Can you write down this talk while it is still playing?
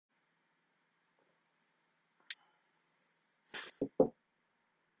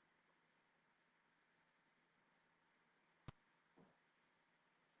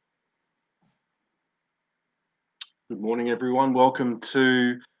Good morning, everyone. Welcome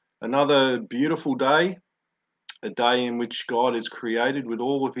to another beautiful day, a day in which God has created with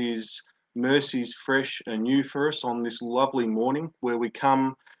all of His mercies fresh and new for us on this lovely morning where we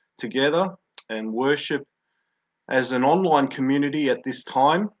come together and worship as an online community at this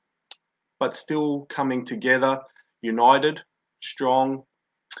time, but still coming together, united, strong,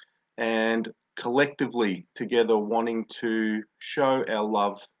 and collectively together wanting to show our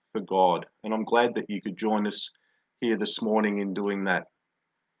love for God. And I'm glad that you could join us here this morning in doing that.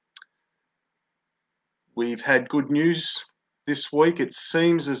 We've had good news this week. It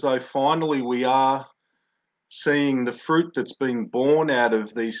seems as though finally we are seeing the fruit that's been born out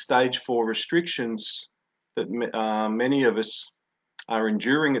of these stage 4 restrictions that many of us are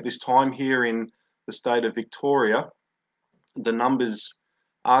enduring at this time here in the state of Victoria. The numbers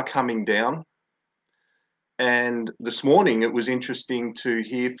are coming down. And this morning it was interesting to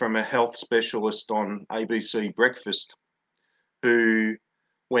hear from a health specialist on ABC Breakfast who,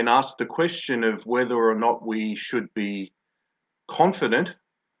 when asked the question of whether or not we should be confident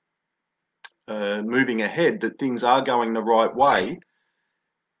moving ahead that things are going the right way,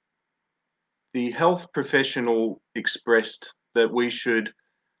 the health professional expressed that we should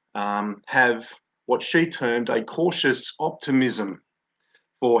have what she termed a cautious optimism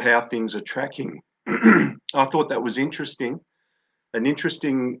for how things are tracking. I thought that was interesting, an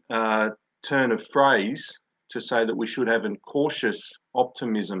interesting turn of phrase to say that we should have a cautious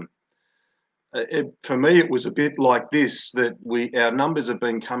optimism. For me, it was a bit like this, that our numbers have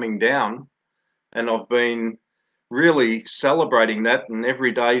been coming down, and I've been really celebrating that, and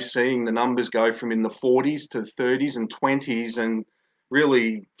every day seeing the numbers go from in the 40s to 30s and 20s, and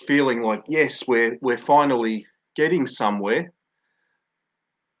really feeling like, yes, we're finally getting somewhere.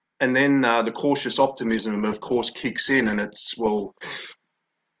 And then the cautious optimism, of course, kicks in, and it's, well,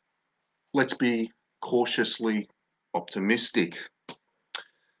 let's be cautiously optimistic.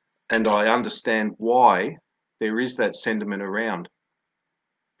 And I understand why there is that sentiment around,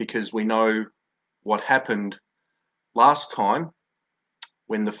 because we know what happened last time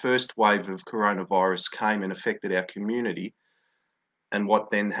when the first wave of coronavirus came and affected our community, and what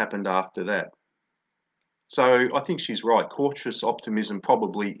then happened after that. So I think she's right. Cautious optimism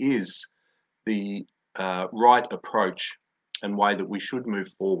probably is the right approach and way that we should move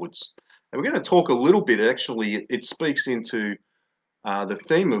forwards. And we're going to talk a little bit, actually, it speaks into the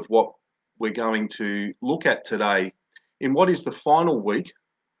theme of what we're going to look at today in what is the final week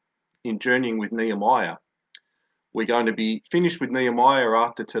in journeying with Nehemiah. We're going to be finished with Nehemiah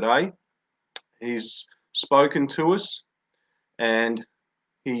after today. He's spoken to us and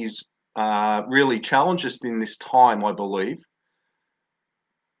he's really challenged us in this time, I believe.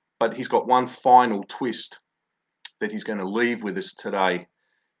 But he's got one final twist that he's going to leave with us today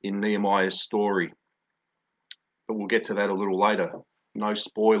in Nehemiah's story. But we'll get to that a little later. No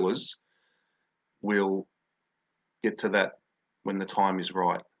spoilers. We'll get to that when the time is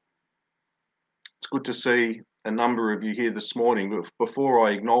right. It's good to see a number of you here this morning, but before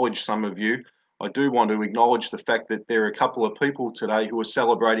I acknowledge some of you, I do want to acknowledge the fact that there are a couple of people today who are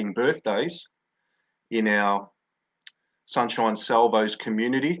celebrating birthdays in our Sunshine Salvos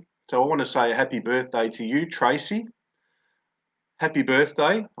community. So I want to say a happy birthday to you, Tracy. Happy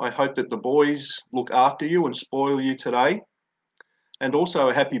birthday. I hope that the boys look after you and spoil you today. And also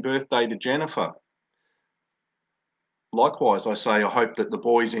a happy birthday to Jennifer. Likewise, I say I hope that the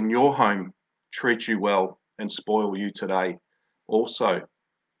boys in your home treat you well and spoil you today also.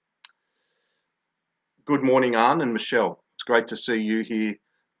 Good morning, Anne and Michelle. It's great to see you here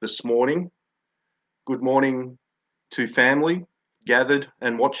this morning. Good morning to family gathered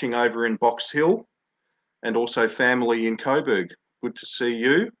and watching over in Box Hill, and also family in Coburg. Good to see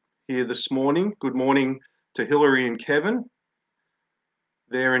you here this morning. Good morning to Hilary and Kevin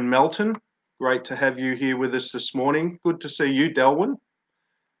there in Melton. Great to have you here with us this morning. Good to see you, Delwyn.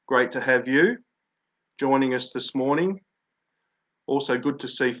 Great to have you joining us this morning. Also good to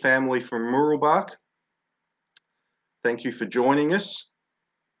see family from Muralbach. Thank you for joining us.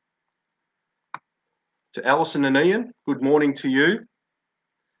 To Alison and Ian, good morning to you.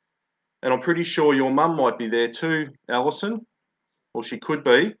 And I'm pretty sure your mum might be there too, Alison, or she could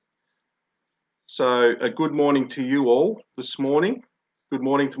be. So a good morning to you all this morning. Good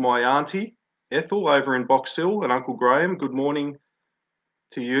morning to my auntie, Ethel, over in Box Hill, and Uncle Graham. Good morning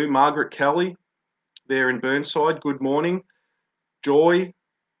to you. Margaret Kelly, there in Burnside. Good morning. Joy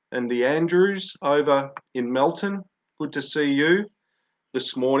and the Andrews over in Melton. Good to see you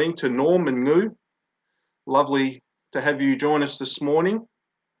this morning. To Norm and Ngoo, lovely to have you join us this morning.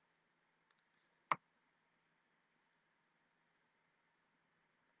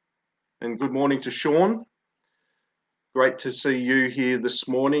 And good morning to Sean. Great to see you here this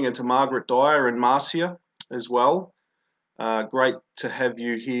morning, and to Margaret Dyer and Marcia as well. Great to have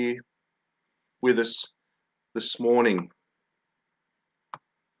you here with us this morning.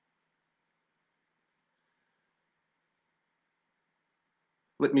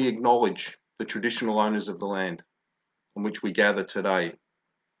 Let me acknowledge the traditional owners of the land on which we gather today.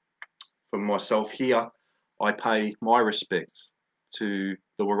 For myself here, I pay my respects to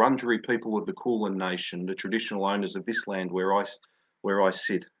the Wurundjeri people of the Kulin Nation, the traditional owners of this land where I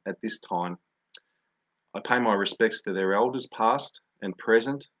sit at this time. I pay my respects to their elders past and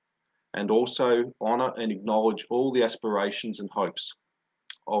present, and also honour and acknowledge all the aspirations and hopes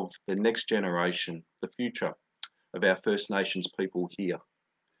of the next generation, the future of our First Nations people here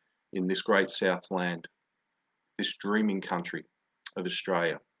in this great Southland, this dreaming country of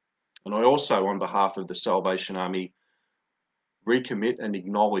Australia. And I also, on behalf of the Salvation Army, recommit and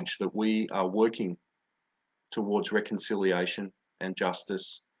acknowledge that we are working towards reconciliation and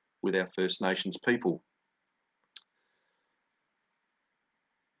justice with our First Nations people.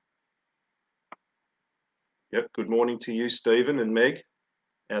 Yep, good morning to you, Stephen and Meg,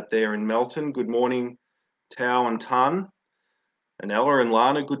 out there in Melton. Good morning, Tao and Tan, and Ella and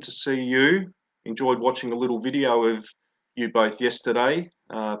Lana, good to see you. Enjoyed watching a little video of you both yesterday,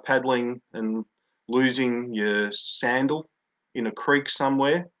 paddling and losing your sandal in a creek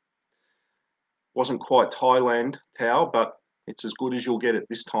somewhere. Wasn't quite Thailand, Tao, but it's as good as you'll get at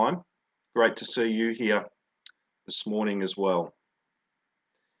this time. Great to see you here this morning as well.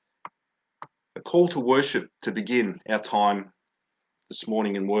 A call to worship to begin our time this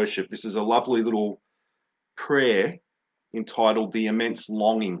morning in worship. This is a lovely little prayer entitled The Immense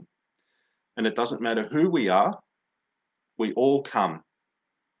Longing. And it doesn't matter who we are, we all come,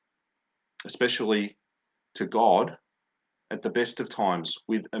 especially to God, at the best of times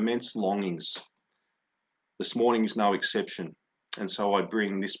with immense longings. This morning is no exception. And so I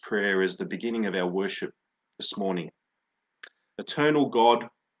bring this prayer as the beginning of our worship this morning. Eternal God,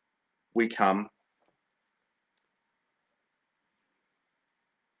 we come.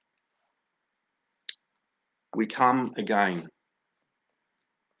 We come again,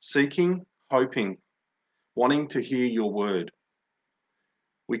 seeking, hoping, wanting to hear your word.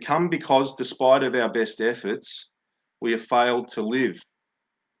 We come because, despite of our best efforts, we have failed to live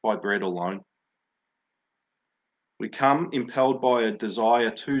by bread alone. We come impelled by a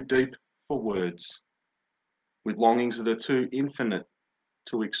desire too deep for words, with longings that are too infinite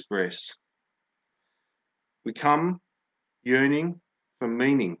to express. We come yearning for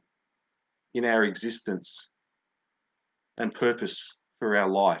meaning in our existence and purpose for our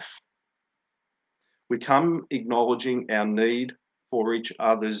life. We come acknowledging our need for each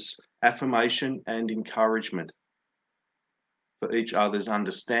other's affirmation and encouragement, for each other's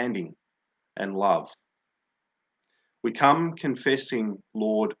understanding and love. We come confessing,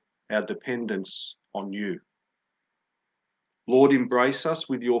 Lord, our dependence on you. Lord, embrace us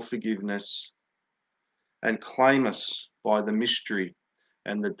with your forgiveness and claim us by the mystery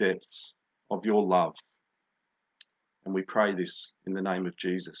and the depths of your love. And we pray this in the name of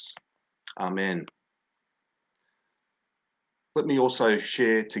Jesus. Amen. Let me also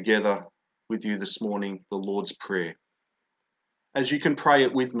share together with you this morning the Lord's Prayer. As you can pray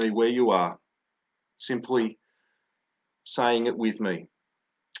it with me where you are, simply saying it with me.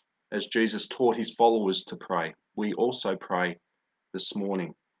 As Jesus taught his followers to pray, we also pray this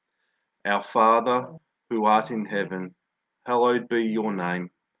morning. Our Father, who art in heaven, hallowed be your name.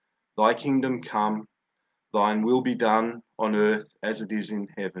 Thy kingdom come, thine will be done on earth as it is in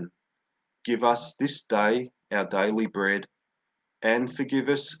heaven. Give us this day our daily bread, and forgive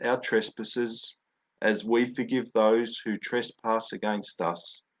us our trespasses, as we forgive those who trespass against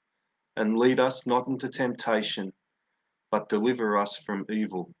us. And lead us not into temptation, but deliver us from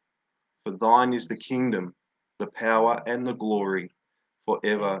evil. For thine is the kingdom, the power, and the glory,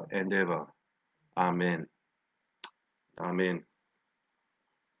 forever and ever. Amen. Amen.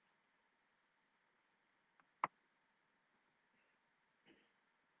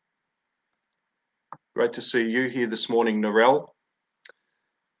 Great to see you here this morning, Narelle,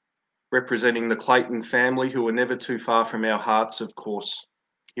 representing the Clayton family, who are never too far from our hearts, of course,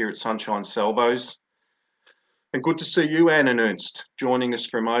 here at Sunshine Salvos. And good to see you, Anne and Ernst, joining us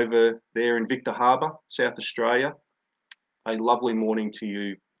from over there in Victor Harbour, South Australia. A lovely morning to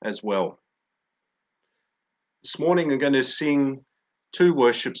you as well. This morning I'm going to sing two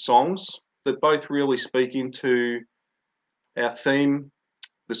worship songs that both really speak into our theme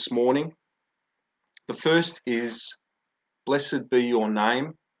this morning. The first is Blessed Be Your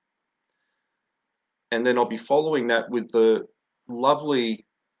Name. And then I'll be following that with the lovely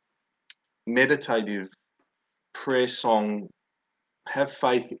meditative prayer song, Have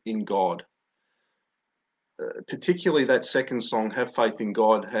Faith in God. Particularly that second song, Have Faith in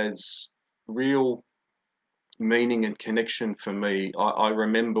God, has real meaning and connection for me. I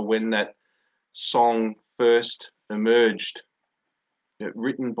remember when that song first emerged,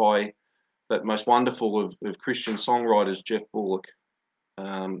 written by that most wonderful of Christian songwriters, Jeff Bullock,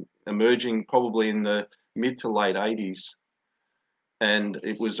 emerging probably in the mid to late 80s. And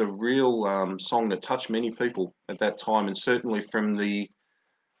it was a real song that touched many people at that time. And certainly from the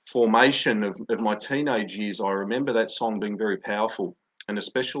formation of my teenage years, I remember that song being very powerful, and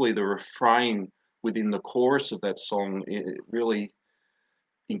especially the refrain within the chorus of that song, really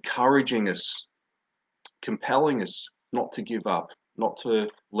encouraging us, compelling us not to give up, not to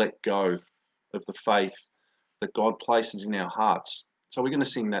let go of the faith that God places in our hearts. So we're going to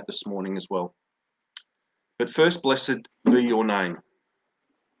sing that this morning as well. But first, blessed be your name.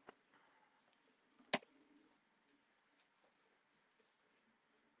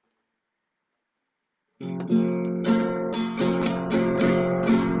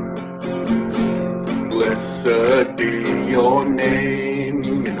 Blessed be your name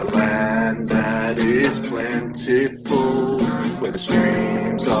in the land that is plentiful, where the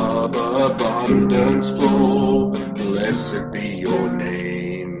streams of abundance flow. Blessed be your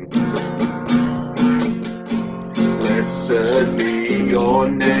name. Blessed be your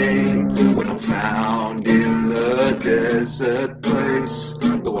name when I'm found in the desert place,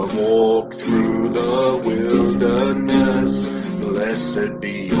 though I walk through the wilderness. Blessed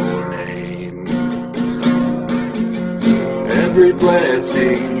be your name. Every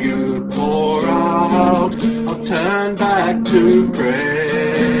blessing you pour out, I'll turn back to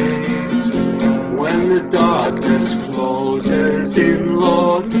praise. When the darkness closes in,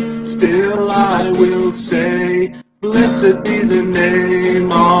 Lord, still I will say, blessed be the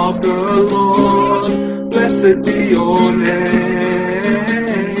name of the Lord. Blessed be your name.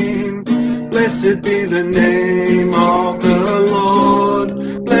 Blessed be the name of the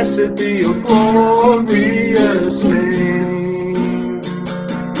Lord. Blessed be your glorious name.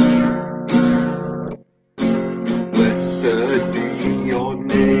 Blessed be your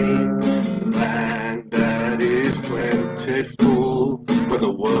name, the land that is plentiful, where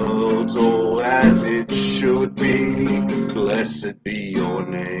the world's all as it should be. Blessed be your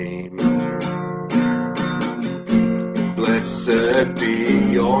name. Blessed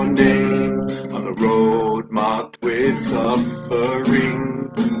be your name on the road marked with suffering,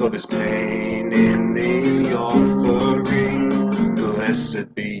 though there's pain in the offering.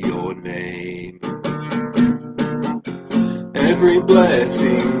 Blessed be your name. Every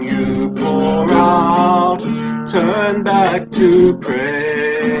blessing you pour out, turn back to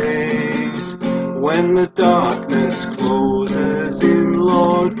praise. When the darkness closes in,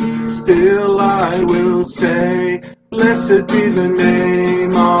 Lord, still I will say, blessed be the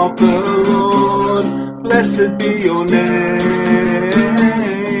name of the Lord. Blessed be your name.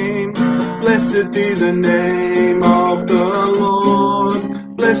 Blessed be the name of the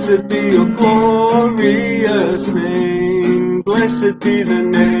Lord. Blessed be your glorious name. Blessed be the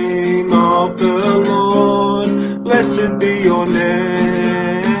name of the Lord. Blessed be your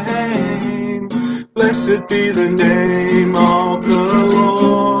name. Blessed be the name of the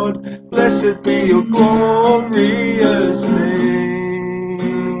Lord. Blessed be your glorious name.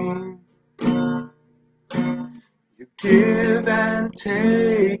 You give and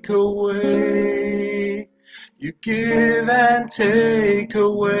take away. You give and take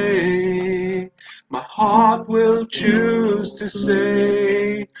away. My heart will choose to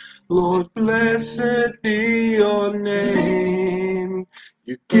say, Lord, blessed be your name.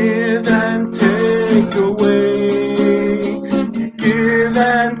 You give and take away. You give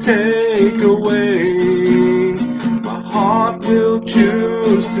and take away. My heart will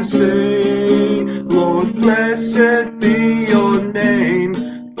choose to say, Lord, blessed be your name.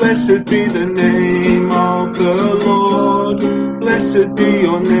 Blessed be the name of the Lord. Blessed be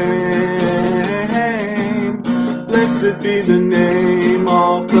your name. Blessed be the name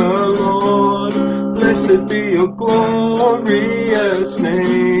of the Lord. Blessed be your glorious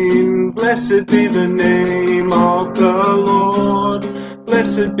name. Blessed be the name of the Lord.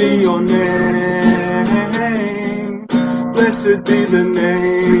 Blessed be your name. Blessed be the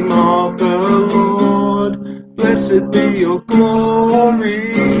name of the Lord. Blessed be your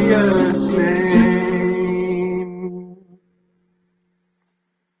glorious name.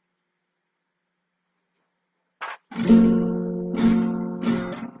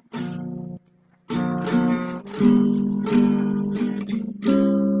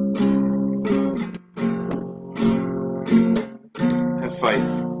 Have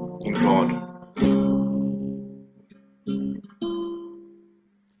faith in God.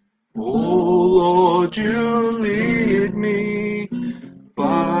 Lord, you lead me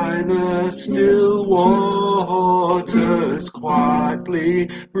by the still waters, quietly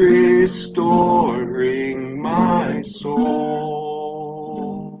restoring my soul.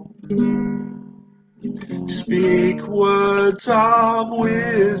 Speak words of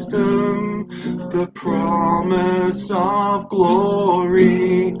wisdom, the promise of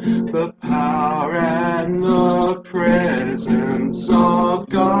glory, the power and the presence of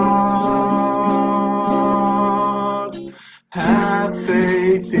God. Have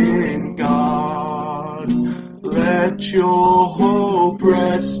faith in God. Let your hope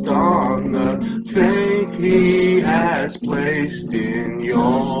rest on the faith He has placed in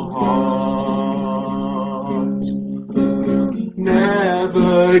your heart.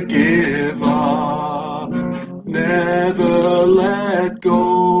 Never give up. Never let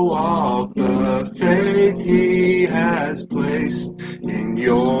go of the faith He has placed in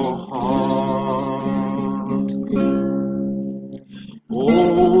your heart.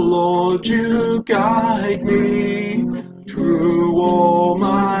 Oh Lord, you guide me through all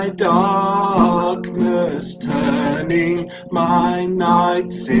my darkness, turning my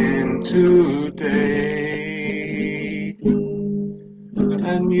nights into day.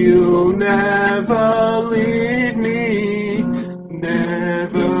 And you never leave me,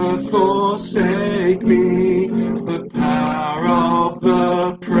 never forsake me, the power of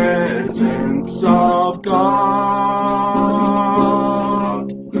the presence of God.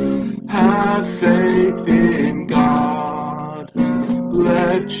 Have faith in God.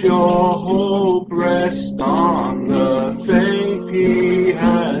 Let your hope rest on the faith He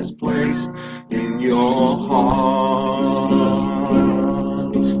has placed in your heart.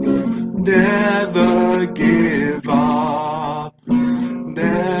 Never give up.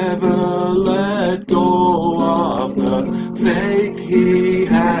 Never let go of the faith He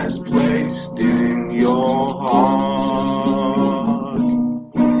has placed in your heart.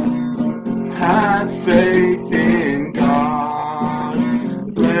 Have faith in God.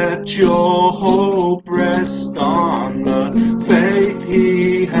 Let your hope rest on the faith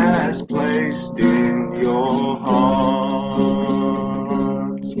He has placed in your heart.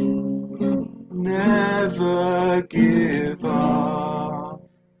 Never give up.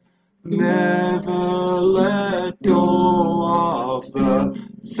 Never let go of the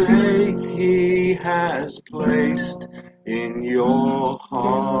faith He has placed in your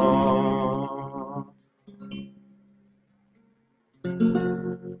heart.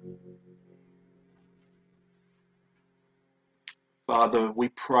 Father, we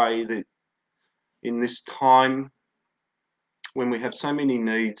pray that in this time when we have so many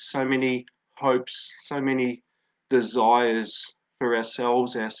needs, so many hopes, so many desires for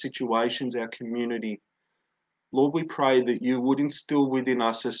ourselves, our situations, our community, Lord, we pray that you would instill within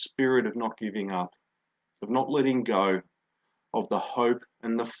us a spirit of not giving up, of not letting go of the hope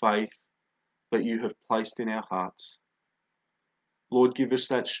and the faith that you have placed in our hearts. Lord, give us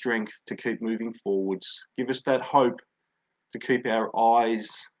that strength to keep moving forwards. Give us that hope to keep our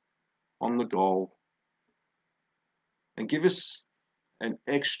eyes on the goal. And give us an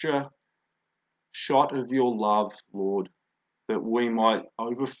extra shot of your love, Lord, that we might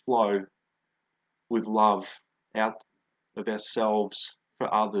overflow with love out of ourselves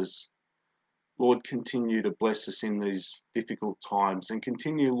for others. Lord, continue to bless us in these difficult times, and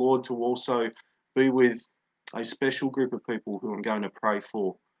continue, Lord, to also be with a special group of people who I'm going to pray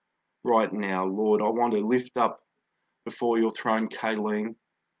for right now. Lord, I want to lift up before your throne Colin,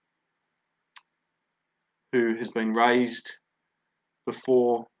 who has been raised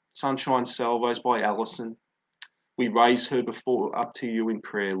before Sunshine Salvos by Alison. We raise her up to you in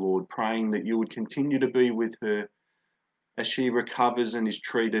prayer, Lord, praying that you would continue to be with her as she recovers and is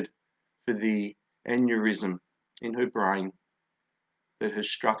treated for the aneurysm in her brain that has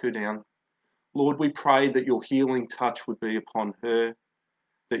struck her down. Lord, we pray that your healing touch would be upon her,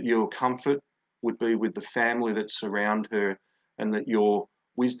 that your comfort would be with the family that surround her, and that your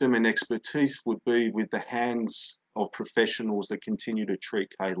wisdom and expertise would be with the hands of professionals that continue to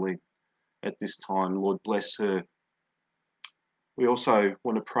treat Kayleen at this time. Lord, bless her. We also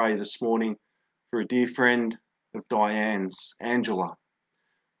want to pray this morning for a dear friend of Diane's, Angela,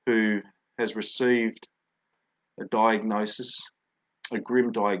 who has received a diagnosis, a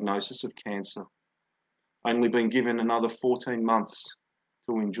grim diagnosis of cancer, only been given another 14 months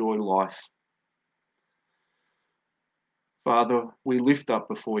to enjoy life. Father, we lift up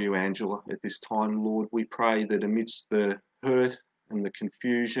before you Angela at this time, Lord. We pray that amidst the hurt and the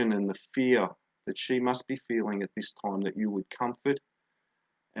confusion and the fear that she must be feeling at this time, that you would comfort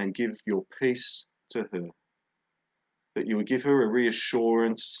and give your peace to her, that you would give her a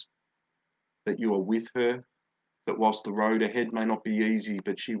reassurance that you are with her, that whilst the road ahead may not be easy,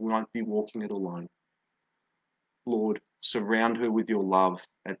 but she won't be walking it alone. Lord, surround her with your love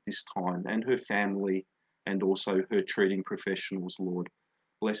at this time, and her family, and also her treating professionals, Lord.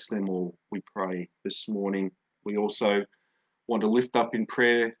 Bless them all, we pray this morning. We also want to lift up in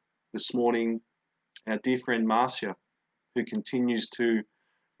prayer this morning our dear friend Marcia, who continues to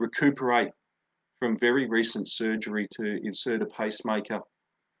recuperate from very recent surgery to insert a pacemaker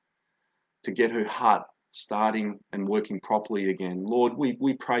to get her heart starting and working properly again. Lord,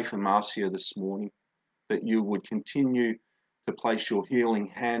 we pray for Marcia this morning, that you would continue to place your healing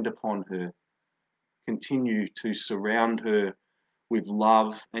hand upon her, continue to surround her with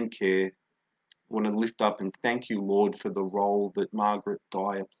love and care. I want to lift up and thank you, Lord, for the role that Margaret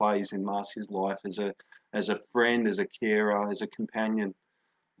Dyer plays in Marcia's life as a friend, as a carer, as a companion.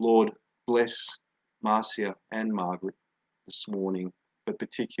 Lord, bless Marcia and Margaret this morning, but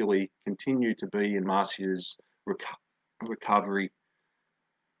particularly continue to be in Marcia's recovery.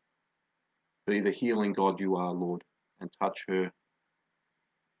 Be the healing God you are, Lord, and touch her.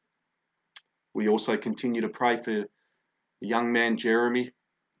 We also continue to pray for the young man Jeremy,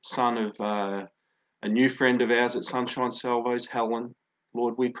 son of a new friend of ours at Sunshine Salvos, Helen.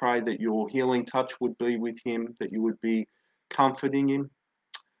 Lord, we pray that your healing touch would be with him, that you would be comforting him,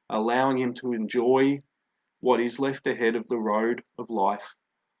 allowing him to enjoy what is left ahead of the road of life.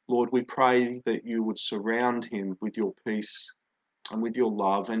 Lord, we pray that you would surround him with your peace and with your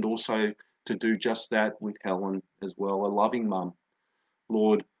love, and also to do just that with Helen as well, a loving mum.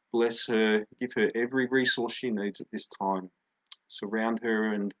 Lord, bless her, give her every resource she needs at this time. Surround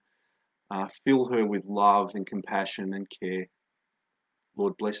her and fill her with love and compassion and care.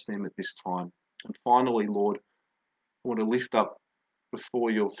 Lord, bless them at this time. And finally, Lord, I want to lift up before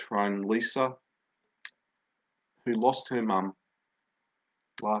your throne Lisa, who lost her mum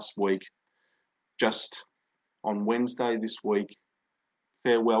last week, just on Wednesday this week,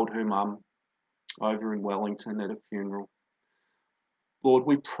 farewelled her mum over in Wellington at a funeral. Lord,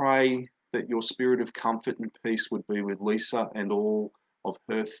 we pray that your spirit of comfort and peace would be with Lisa and all of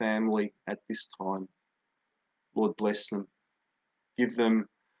her family at this time. Lord, bless them. Give them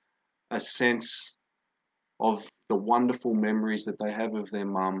a sense of the wonderful memories that they have of their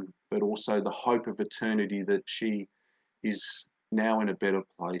mum, but also the hope of eternity that she is now in a better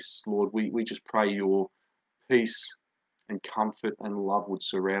place. Lord, we just pray your peace and comfort and love would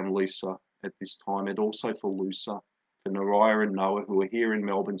surround Lisa at this time, and also for Lusa, for Nariah and Noah, who are here in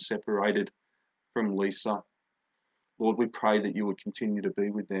Melbourne, separated from Lisa. Lord, we pray that you would continue to be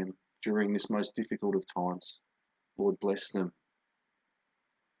with them during this most difficult of times. Lord, bless them.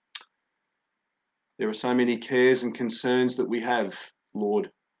 There are so many cares and concerns that we have,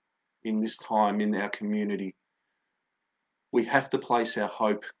 Lord, in this time, in our community. We have to place our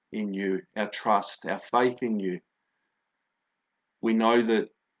hope in you, our trust, our faith in you. We know that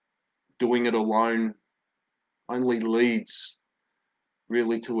doing it alone only leads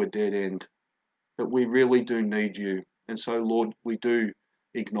really to a dead end, that we really do need you. And so, Lord, we do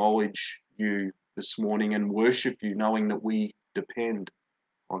acknowledge you this morning and worship you, knowing that we depend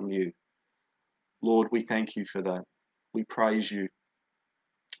on you. Lord, we thank you for that. We praise you.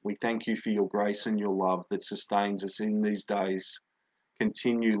 We thank you for your grace and your love that sustains us in these days.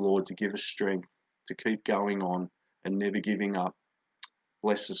 Continue, Lord, to give us strength to keep going on and never giving up.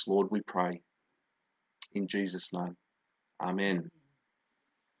 Bless us, Lord, we pray. In Jesus' name. Amen.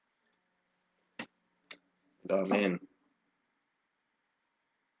 Amen.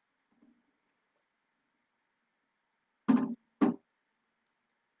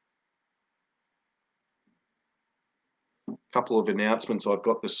 Couple of announcements I've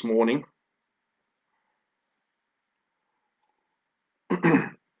got this morning.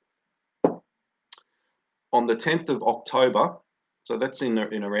 On the 10th of October, so that's in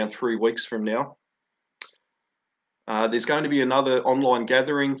around 3 weeks from now, there's going to be another online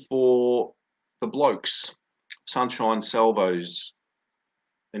gathering for the blokes, Sunshine Salvos,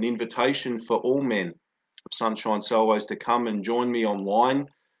 an invitation for all men of Sunshine Salvos to come and join me online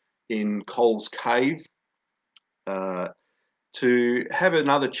in Cole's Cave to have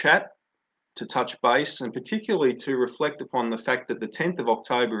another chat, to touch base, and particularly to reflect upon the fact that the 10th of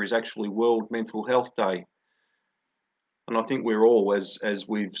October is actually World Mental Health Day. And I think we're all, as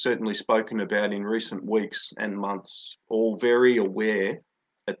we've certainly spoken about in recent weeks and months, all very aware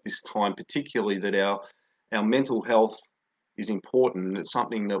at this time, particularly that our mental health is important, and it's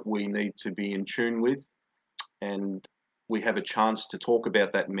something that we need to be in tune with. And we have a chance to talk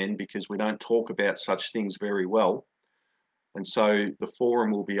about that, men, because we don't talk about such things very well. And so the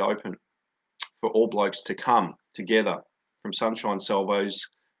forum will be open for all blokes to come together from Sunshine Salvos,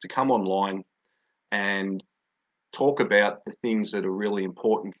 to come online and talk about the things that are really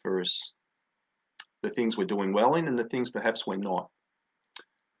important for us, the things we're doing well in and the things perhaps we're not.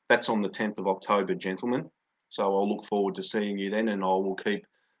 That's on the 10th of October, gentlemen. So I'll look forward to seeing you then, and I will keep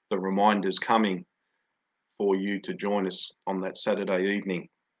the reminders coming for you to join us on that Saturday evening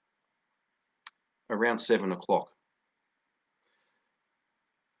around 7 o'clock.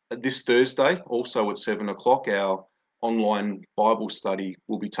 This Thursday, also at 7 o'clock, our online Bible study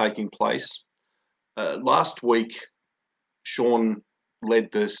will be taking place. Last week, Sean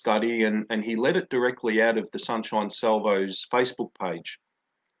led the study, and he led it directly out of the Sunshine Salvos Facebook page.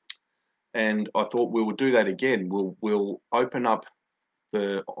 And I thought we would do that again. We'll open up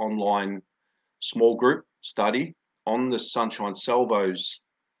the online small group study on the Sunshine Salvos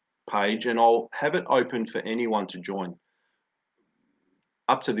page, and I'll have it open for anyone to join.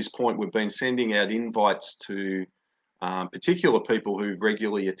 Up to this point, we've been sending out invites to particular people who've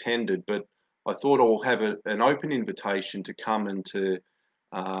regularly attended, but I thought I'll have an open invitation to come and to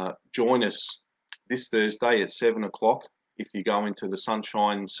join us this Thursday at 7 o'clock. If you go into the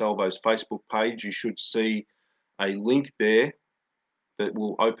Sunshine Salvos Facebook page, you should see a link there that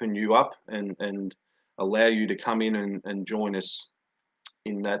will open you up and allow you to come in and join us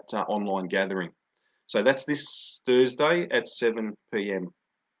in that online gathering. So that's this Thursday at 7 p.m.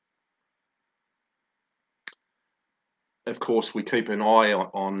 Of course, we keep an eye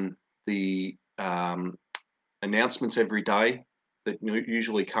on the announcements every day that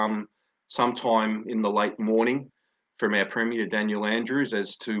usually come sometime in the late morning from our Premier, Daniel Andrews,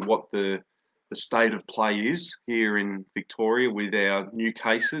 as to what the state of play is here in Victoria with our new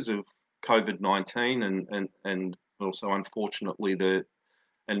cases of COVID-19 and also, unfortunately, the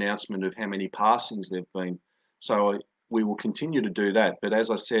announcement of how many passings there have been. So we will continue to do that. But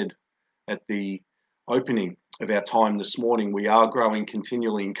as I said at the opening of our time this morning, we are growing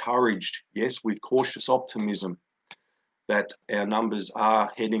continually encouraged, yes, with cautious optimism, that our numbers are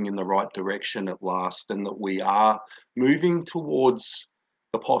heading in the right direction at last, and that we are moving towards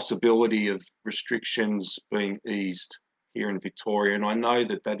the possibility of restrictions being eased here in Victoria. And I know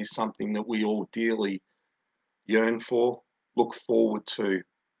that that is something that we all dearly yearn for, look forward to,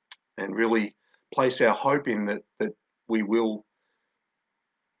 and really place our hope in that we will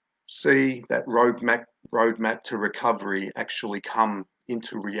see that roadmap to recovery actually come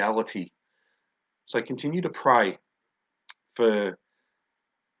into reality. So continue to pray for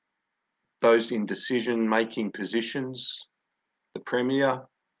those in decision-making positions, the Premier,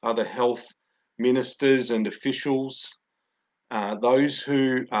 other health ministers and officials, those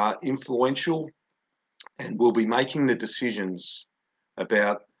who are influential and will be making the decisions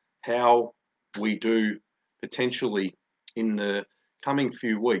about how we do potentially in the coming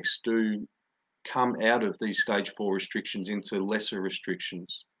few weeks do come out of these stage 4 restrictions into lesser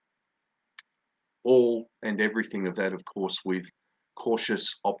restrictions. All and everything of that, of course, with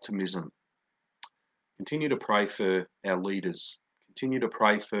cautious optimism. Continue to pray for our leaders. Continue to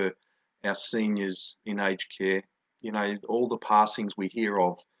pray for our seniors in aged care. You know, all the passings we hear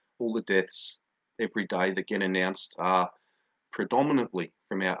of, all the deaths every day that get announced are predominantly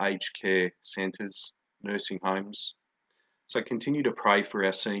from our aged care centres, nursing homes. So continue to pray for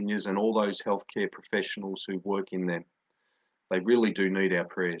our seniors and all those healthcare professionals who work in them. They really do need our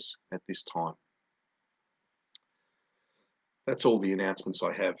prayers at this time. That's all the announcements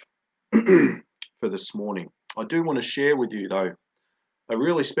I have for this morning. I do want to share with you, though, a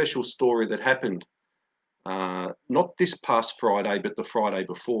really special story that happened not this past Friday, but the Friday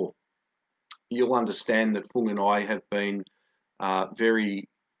before. You'll understand that Phuong and I have been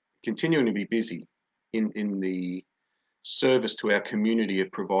continuing to be busy in the service to our community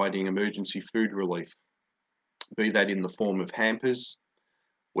of providing emergency food relief, be that in the form of hampers,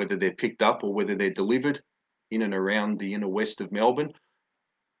 whether they're picked up or whether they're delivered in and around the inner west of Melbourne,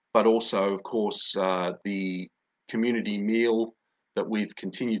 but also, of course, the community meal that we've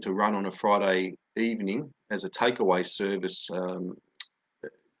continued to run on a Friday evening as a takeaway service,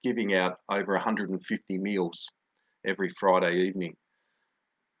 giving out over 150 meals every Friday evening.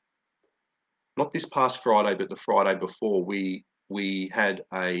 Not this past Friday, but the Friday before, we had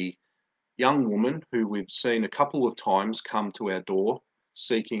a young woman who we've seen a couple of times come to our door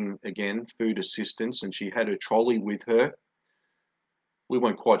seeking, again, food assistance, and she had her trolley with her. We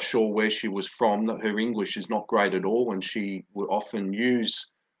weren't quite sure where she was from. Her English is not great at all, and she would often use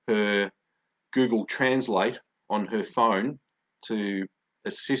her Google Translate on her phone to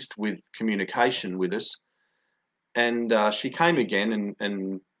assist with communication with us. And she came again,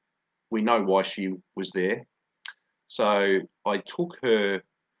 and we know why she was there. So I took her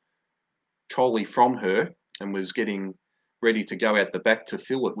trolley from her and was getting ready to go out the back to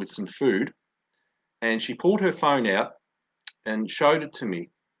fill it with some food. And she pulled her phone out and showed it to me.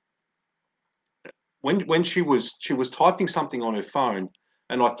 When she was typing something on her phone,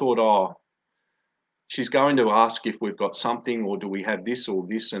 and I thought, oh, she's going to ask if we've got something, or do we have this or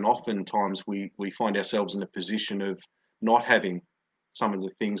this. And oftentimes we find ourselves in a position of not having some of the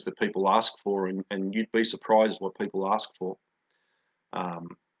things that people ask for, and you'd be surprised what people ask for.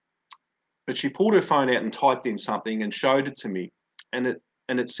 But she pulled her phone out and typed in something and showed it to me, and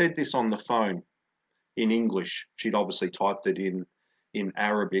it said this on the phone in English. She'd obviously typed it in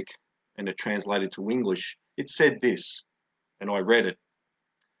Arabic, and it translated to English. It said this, and I read it: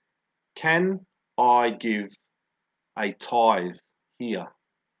 "Can I give a tithe here?"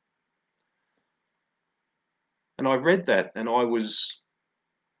 And I read that, and I was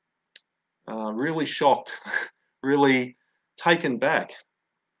really shocked, really taken back,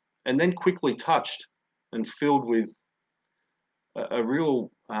 and then quickly touched and filled with a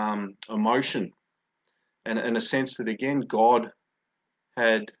real emotion, and a sense that, again, God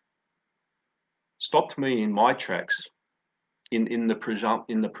had stopped me in my tracks, in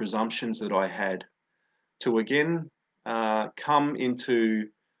the presumptions that I had, to again come into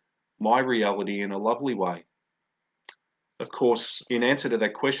my reality in a lovely way. Of course, in answer to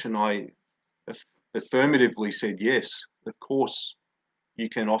that question, I affirmatively said yes. Of course, you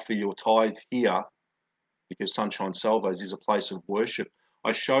can offer your tithe here, because Sunshine Salvos is a place of worship.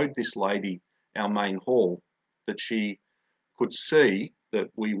 I showed this lady our main hall, that she could see that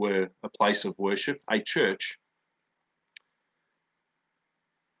we were a place of worship, a church.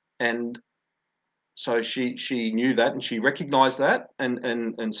 And so she knew that, and she recognized that.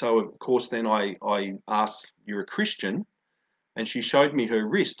 And so, of course, then I asked, "You're a Christian?" And she showed me her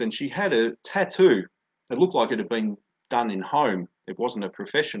wrist, and she had a tattoo. It looked like it had been done in home. It wasn't a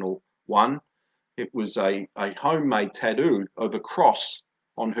professional one. It was a homemade tattoo of a cross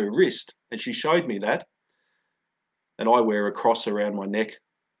on her wrist. And she showed me that. And I wear a cross around my neck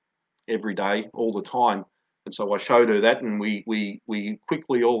every day, all the time. And so I showed her that, and we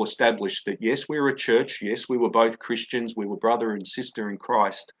quickly all established that, yes, we were a church. Yes, we were both Christians. We were brother and sister in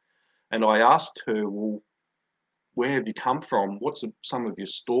Christ. And I asked her, well, where have you come from? What's some of your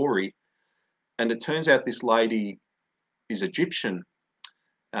story? And it turns out this lady is Egyptian.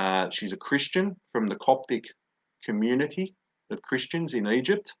 She's a Christian from the Coptic community of Christians in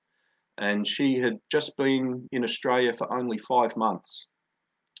Egypt. And she had just been in Australia for only 5 months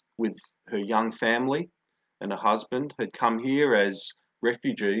with her young family, and her husband had come here as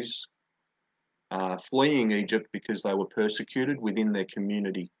refugees, fleeing Egypt because they were persecuted within their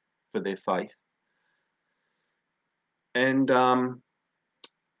community for their faith. And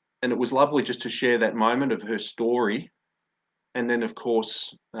it was lovely just to share that moment of her story. And then, of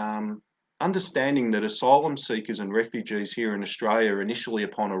course, understanding that asylum seekers and refugees here in Australia, initially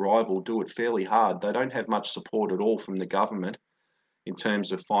upon arrival, do it fairly hard. They don't have much support at all from the government in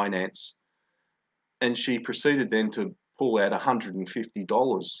terms of finance. And she proceeded then to pull out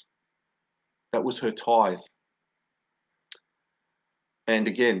 $150. That was her tithe. And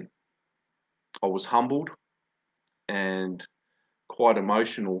again, I was humbled and quite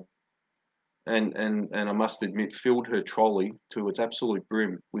emotional, and I must admit, filled her trolley to its absolute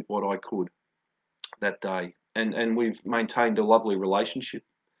brim with what I could that day. And we've maintained a lovely relationship.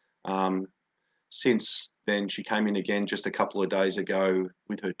 Since then, she came in again just a couple of days ago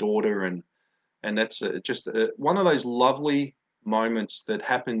with her daughter, and that's just one of those lovely moments that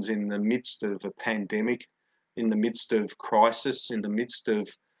happens in the midst of a pandemic, in the midst of crisis, in the midst of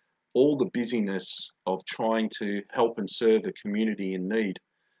all the busyness of trying to help and serve a community in need.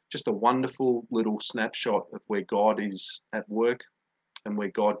 Just a wonderful little snapshot of where God is at work, and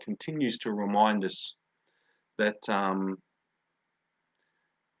where God continues to remind us that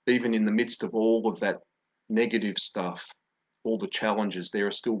even in the midst of all of that negative stuff, all the challenges, there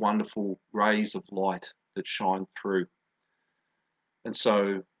are still wonderful rays of light that shine through. And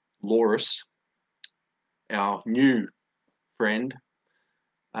so Loris, our new friend,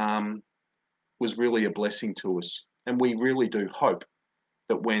 was really a blessing to us. And we really do hope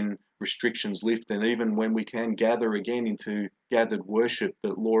that when restrictions lift, and even when we can gather again into gathered worship,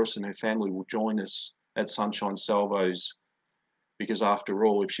 that Loris and her family will join us at Sunshine Salvos. Because after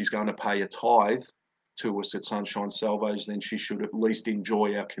all, if she's going to pay a tithe to us at Sunshine Salvos, then she should at least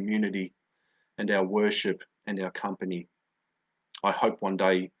enjoy our community and our worship and our company. I hope one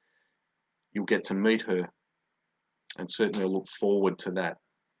day you'll get to meet her, and certainly I look forward to that.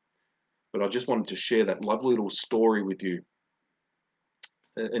 But I just wanted to share that lovely little story with you,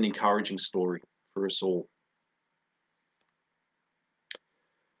 an encouraging story for us all.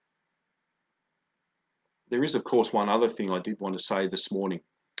 There is, of course, one other thing I did want to say this morning.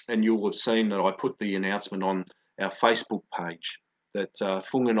 and you'll have seen that I put the announcement on our Facebook page that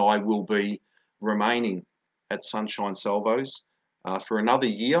Phuong and I will be remaining at Sunshine Salvos for another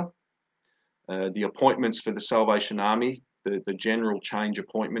year. The appointments for the Salvation Army, the general change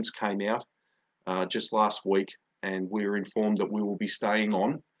appointments came out just last week, and we were informed that we will be staying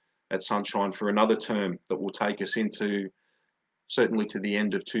on at Sunshine for another term that will take us into certainly to the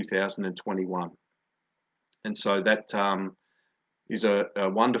end of 2021. And so that is a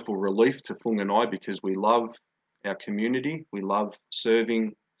wonderful relief to Phuong and I, because we love our community, we love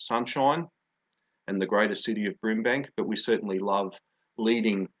serving Sunshine and the greater city of Brimbank, but we certainly love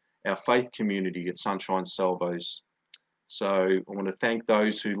leading our faith community at Sunshine Salvos. So I want to thank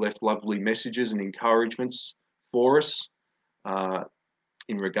those who left lovely messages and encouragements for us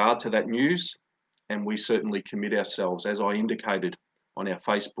in regard to that news, and we certainly commit ourselves, as I indicated on our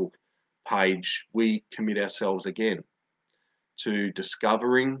Facebook page, we commit ourselves again to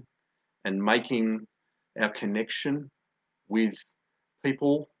discovering and making our connection with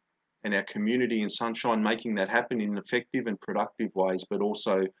people and our community in Sunshine, making that happen in effective and productive ways, but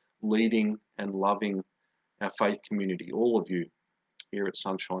also leading and loving our faith community, all of you here at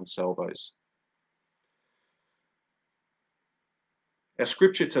Sunshine Salvos. Our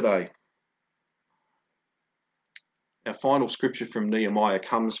scripture today, our final scripture from Nehemiah,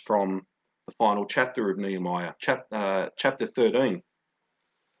 comes from the final chapter of Nehemiah, chapter 13.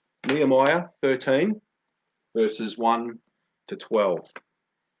 Nehemiah 13, verses 1 to 12.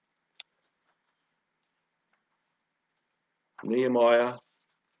 Nehemiah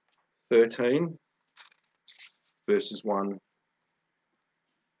 13, verses 1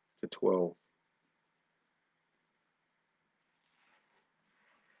 to 12.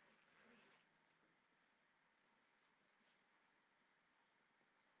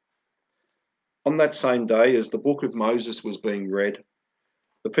 On that same day, as the book of Moses was being read,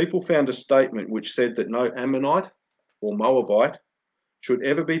 the people found a statement which said that no Ammonite or Moabite should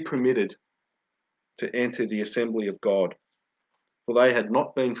ever be permitted to enter the assembly of God, for they had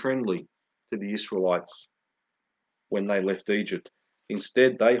not been friendly to the Israelites when they left Egypt.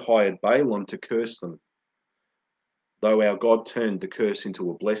 Instead, they hired Balaam to curse them, though our God turned the curse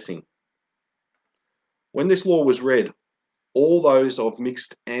into a blessing. When this law was read, all those of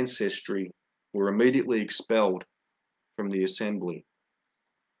mixed ancestry were immediately expelled from the assembly.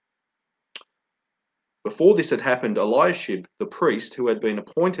 Before this had happened, Eliashib, the priest, who had been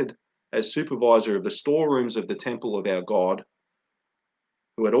appointed as supervisor of the storerooms of the temple of our God,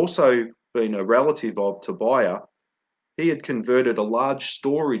 who had also been a relative of Tobiah, he had converted a large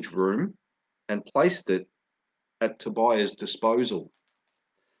storage room and placed it at Tobiah's disposal.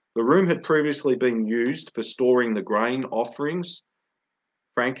 The room had previously been used for storing the grain offerings,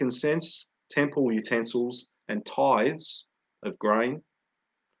 frankincense, temple utensils, and tithes of grain,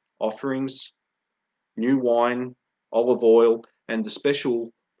 offerings, new wine, olive oil, and the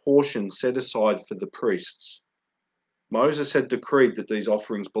special portion set aside for the priests. Moses had decreed that these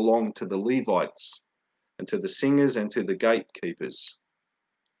offerings belonged to the Levites and to the singers and to the gatekeepers.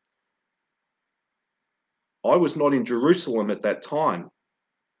 I was not in Jerusalem at that time,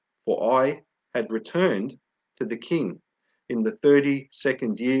 for I had returned to the king in the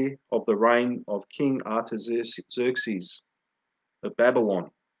 32nd year of the reign of King Artaxerxes of Babylon,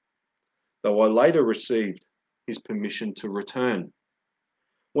 though I later received his permission to return.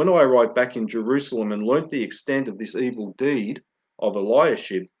 When I arrived back in Jerusalem and learnt the extent of this evil deed of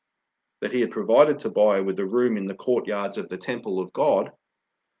Eliashib, that he had provided Tobiah with a room in the courtyards of the temple of God,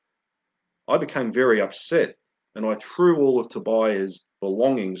 I became very upset, and I threw all of Tobiah's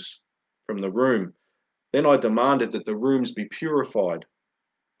belongings from the room. Then I demanded that the rooms be purified,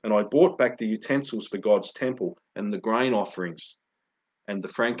 and I brought back the utensils for God's temple and the grain offerings and the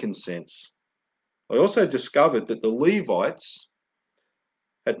frankincense. I also discovered that the Levites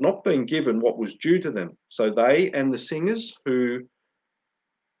had not been given what was due to them, so they and the singers who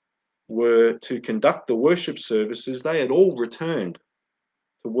were to conduct the worship services, they had all returned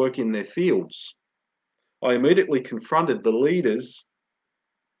to work in their fields. I immediately confronted the leaders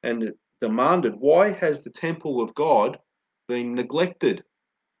and demanded, why has the temple of God been neglected?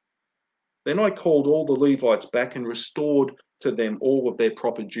 Then I called all the Levites back and restored to them all of their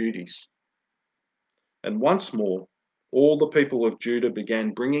proper duties. And once more, all the people of Judah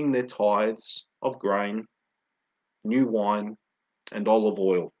began bringing their tithes of grain, new wine, and olive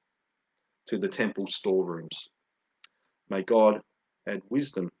oil to the temple storerooms. May God add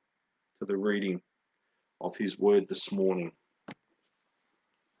wisdom to the reading of his word this morning.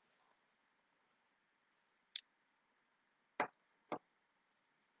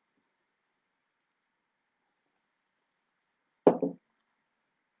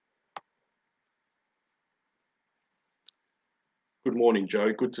 Good morning,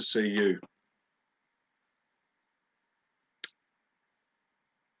 Joe. Good to see you.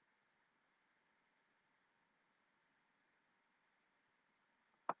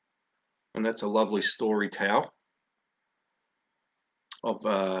 And that's a lovely story, Tao, of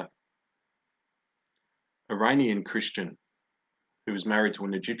an Iranian Christian who was married to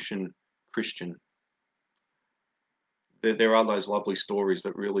an Egyptian Christian. There are those lovely stories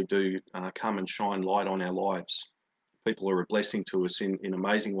that really do come and shine light on our lives. People are a blessing to us in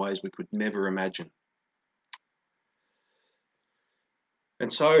amazing ways we could never imagine.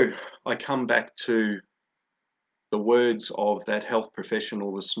 And so I come back to the words of that health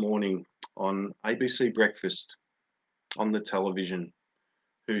professional this morning on ABC Breakfast on the television,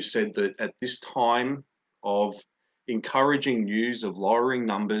 who said that at this time of encouraging news of lowering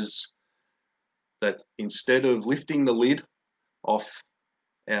numbers, that instead of lifting the lid off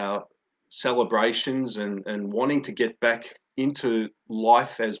our celebrations and wanting to get back into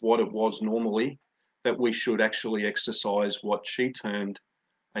life as what it was normally, that we should actually exercise what she termed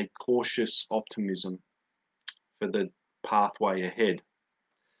a cautious optimism for the pathway ahead.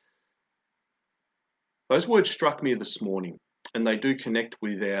 Those words struck me this morning, and they do connect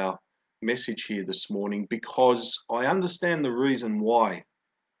with our message here this morning, because I understand the reason why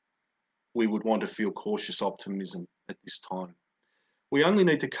we would want to feel cautious optimism at this time. We only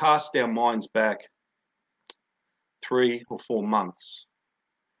need to cast our minds back 3 or 4 months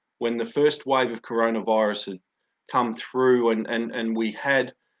when the first wave of coronavirus had come through, and we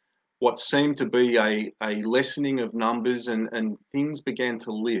had what seemed to be a lessening of numbers, and things began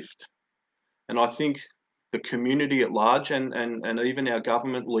to lift. And I think the community at large, and even our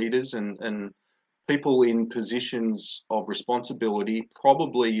government leaders and people in positions of responsibility,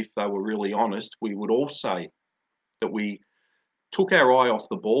 probably, if they were really honest, we would all say that we took our eye off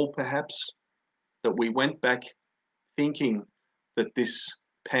the ball, perhaps, that we went back thinking that this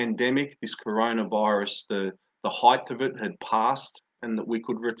pandemic, this coronavirus, the height of it had passed, and that we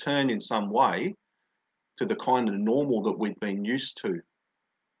could return in some way to the kind of normal that we'd been used to.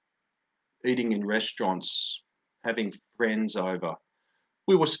 Eating in restaurants, having friends over.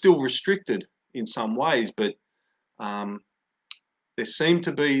 We were still restricted in some ways, but there seemed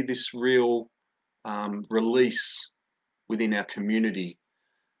to be this real release within our community.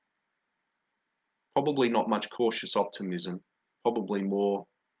 Probably not much cautious optimism, probably more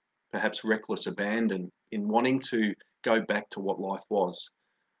perhaps reckless abandon in wanting to go back to what life was.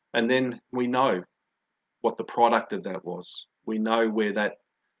 And then we know what the product of that was. We know where that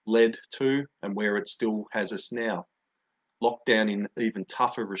led to and where it still has us now. Locked down in even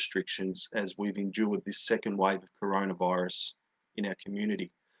tougher restrictions as we've endured this second wave of coronavirus in our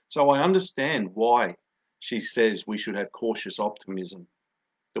community. So I understand why she says we should have cautious optimism,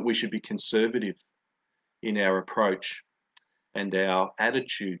 that we should be conservative in our approach and our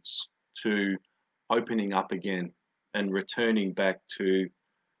attitudes to opening up again and returning back to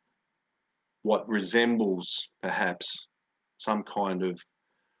what resembles perhaps some kind of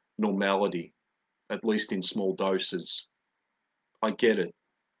normality, at least in small doses. I get it.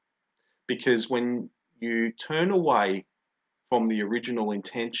 Because when you turn away from the original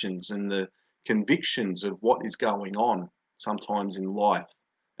intentions and the convictions of what is going on sometimes in life,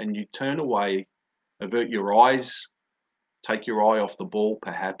 and you turn away, avert your eyes, take your eye off the ball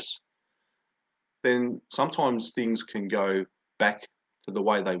perhaps, then sometimes things can go back to the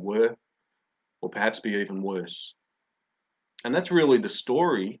way they were, or perhaps be even worse. And that's really the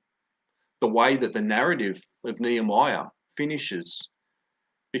story, the way that the narrative of Nehemiah finishes.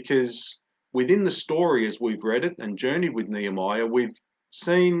 Because within the story, as we've read it and journeyed with Nehemiah, we've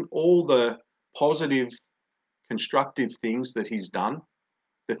seen all the positive, constructive things that he's done,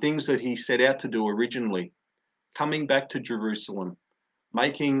 the things that he set out to do originally, coming back to Jerusalem,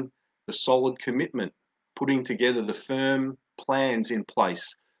 making the solid commitment, putting together the firm plans in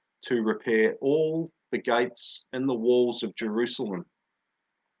place to repair all the gates and the walls of Jerusalem.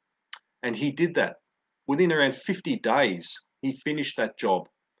 And he did that. Within around 50 days, he finished that job.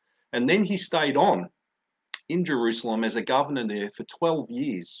 And then he stayed on in Jerusalem as a governor there for 12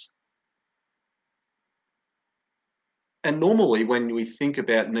 years. And normally when we think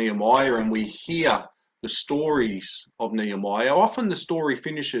about Nehemiah and we hear the stories of Nehemiah, often the story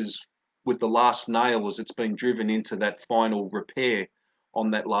finishes with the last nail as it's been driven into that final repair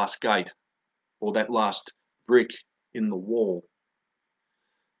on that last gate or that last brick in the wall.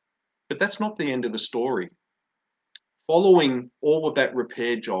 But that's not the end of the story. Following all of that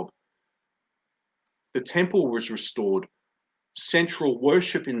repair job, the temple was restored. Central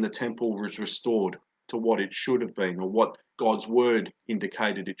worship in the temple was restored to what it should have been, or what God's word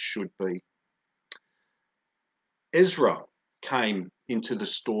indicated it should be. Ezra came into the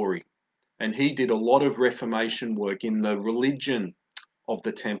story, and he did a lot of reformation work in the religion of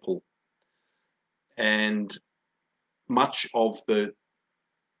the temple. And much of the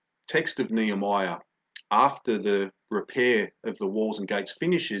text of Nehemiah, after the repair of the walls and gates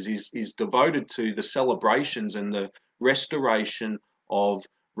finishes, is devoted to the celebrations and the restoration of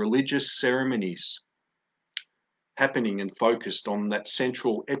religious ceremonies happening and focused on that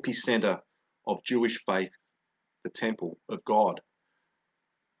central epicenter of Jewish faith, the temple of God.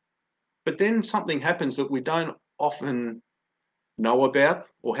 But then something happens that we don't often know about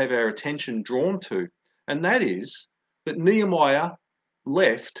or have our attention drawn to, and that is that Nehemiah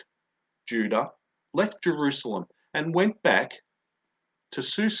left Judah, left Jerusalem, and went back to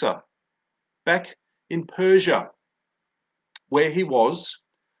Susa, back in Persia, where he was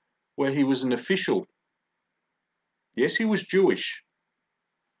an official. Yes, he was Jewish.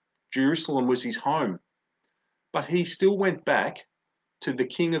 Jerusalem was his home, but he still went back to the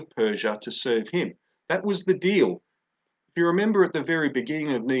king of Persia to serve him. That was the deal. If you remember at the very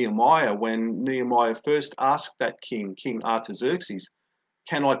beginning of Nehemiah, when Nehemiah first asked that king, King Artaxerxes,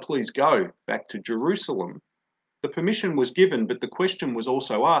 can I please go back to Jerusalem? The permission was given, but the question was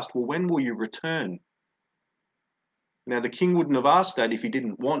also asked, well, when will you return? Now, the king wouldn't have asked that if he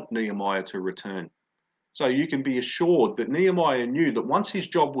didn't want Nehemiah to return. So you can be assured that Nehemiah knew that once his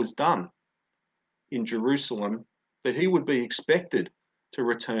job was done in Jerusalem, that he would be expected to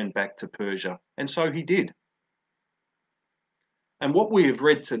return back to Persia. And so he did. And what we have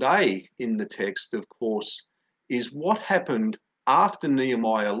read today in the text, of course, is what happened after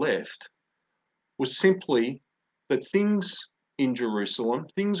Nehemiah left was simply that things in Jerusalem,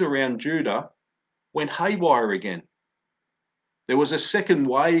 things around Judah, went haywire again. There was a second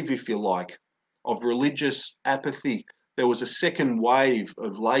wave, if you like, of religious apathy. There was a second wave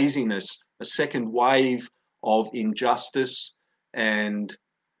of laziness, a second wave of injustice and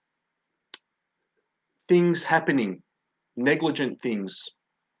things happening, negligent things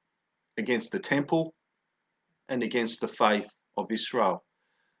against the temple and against the faith of Israel.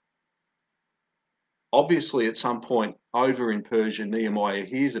 Obviously, at some point over in Persia, Nehemiah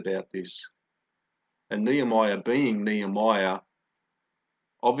hears about this. And Nehemiah, being Nehemiah,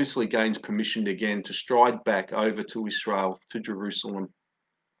 obviously gains permission again to stride back over to Israel, to Jerusalem,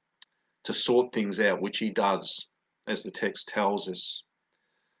 to sort things out, which he does, as the text tells us.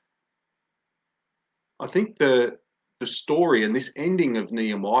 I think the story and this ending of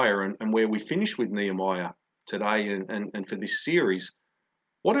Nehemiah and where we finish with Nehemiah today and for this series,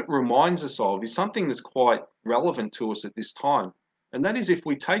 what it reminds us of is something that's quite relevant to us at this time. And that is, if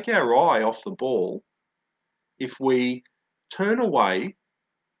we take our eye off the ball, if we turn away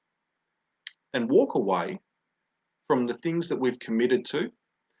and walk away from the things that we've committed to,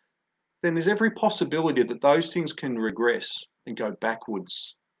 then there's every possibility that those things can regress and go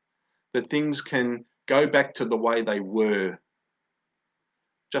backwards, that things can go back to the way they were,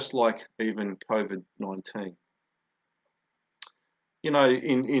 just like even COVID-19. You know,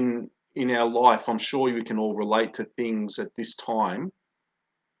 in our life, I'm sure we can all relate to things at this time,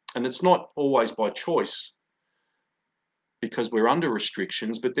 and it's not always by choice because we're under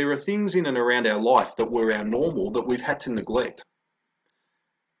restrictions, but there are things in and around our life that were our normal that we've had to neglect.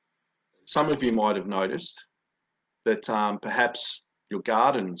 Some of you might have noticed that perhaps your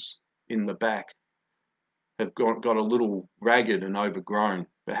gardens in the back have got a little ragged and overgrown.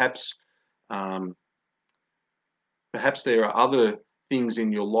 Perhaps there are other things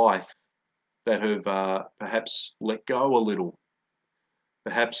in your life that have perhaps let go a little.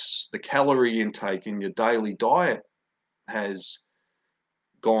 Perhaps the calorie intake in your daily diet has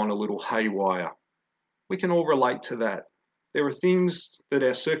gone a little haywire. We can all relate to that. There are things that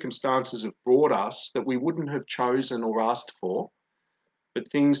our circumstances have brought us that we wouldn't have chosen or asked for, but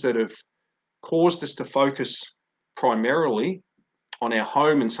things that have caused us to focus primarily on our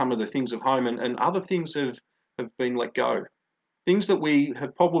home and some of the things of home, and other things have been let go. Things that we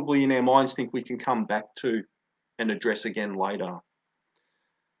have probably in our minds think we can come back to and address again later.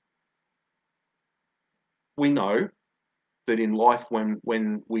 We know that in life,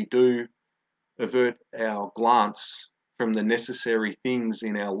 when we do avert our glance from the necessary things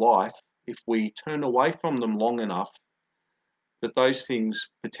in our life, if we turn away from them long enough, that those things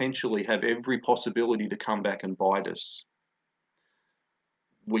potentially have every possibility to come back and bite us.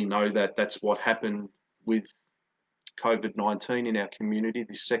 We know that that's what happened with COVID-19 in our community,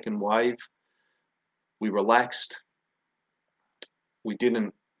 this second wave. We relaxed. We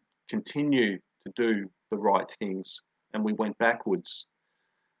didn't continue to do the right things, and we went backwards.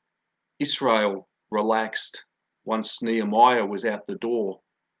 Israel relaxed once Nehemiah was out the door.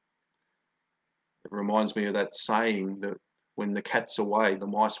 It reminds me of that saying that when the cat's away, the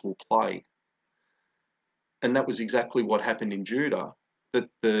mice will play. And that was exactly what happened in Judah, that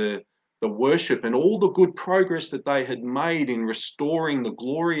the worship and all the good progress that they had made in restoring the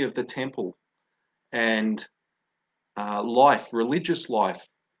glory of the temple and religious life,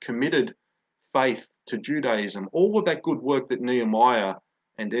 committed faith to Judaism, all of that good work that Nehemiah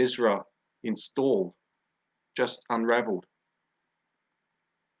and Ezra installed just unraveled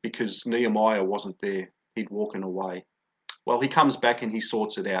because Nehemiah wasn't there. He'd walken away. Well, he comes back and he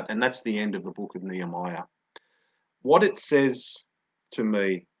sorts it out, and that's the end of the book of Nehemiah. What it says to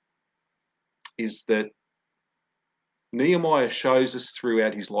me is that Nehemiah shows us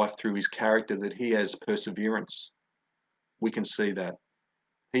throughout his life, through his character, that he has perseverance. We can see that.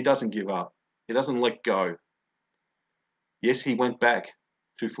 He doesn't give up. He doesn't let go. Yes, he went back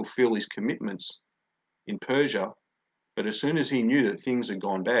to fulfill his commitments in Persia, but as soon as he knew that things had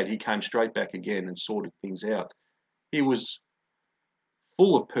gone bad, he came straight back again and sorted things out. He was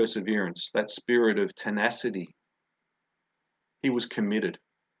full of perseverance, that spirit of tenacity. He was committed,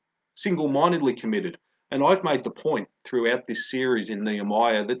 single-mindedly committed. And I've made the point throughout this series in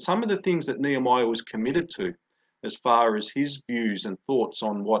Nehemiah that some of the things that Nehemiah was committed to, as far as his views and thoughts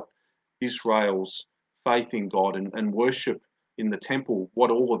on what Israel's faith in God and worship in the temple, what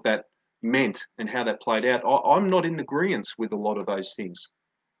all of that meant and how that played out, I'm not in agreement with a lot of those things.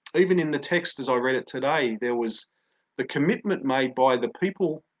 Even in the text as I read it today, there was the commitment made by the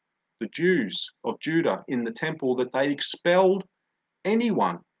people, the Jews of Judah in the temple, that they expelled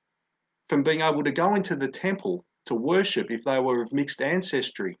anyone from being able to go into the temple to worship if they were of mixed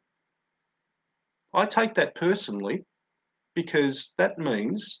ancestry. I take that personally because that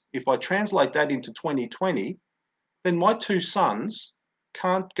means if I translate that into 2020, then my two sons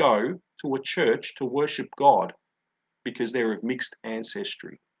can't go to a church to worship God because they're of mixed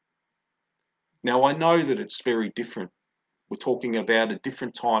ancestry. Now, I know that it's very different. We're talking about a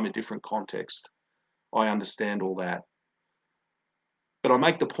different time, a different context. I understand all that. But I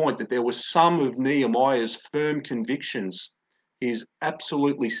make the point that there was some of Nehemiah's firm convictions, his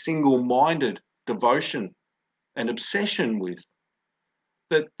absolutely single-minded devotion and obsession with,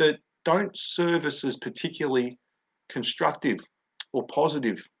 that don't serve us as particularly constructive or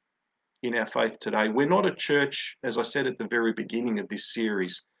positive in our faith today. We're not a church, as I said at the very beginning of this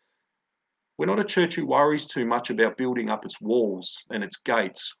series, we're not a church who worries too much about building up its walls and its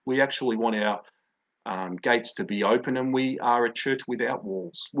gates. We actually want our gates to be open, and we are a church without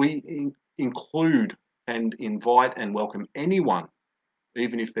walls. We include and invite and welcome anyone,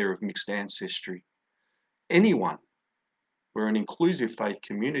 even if they're of mixed ancestry. Anyone. We're an inclusive faith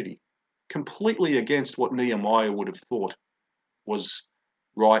community, completely against what Nehemiah would have thought was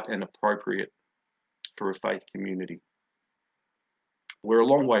right and appropriate for a faith community. We're a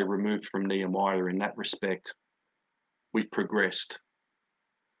long way removed from Nehemiah in that respect. We've progressed.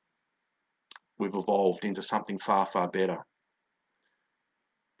 We've evolved into something far, far better.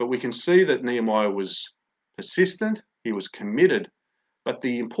 But we can see that Nehemiah was persistent, he was committed. But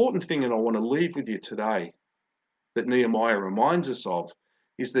the important thing that I want to leave with you today, that Nehemiah reminds us of,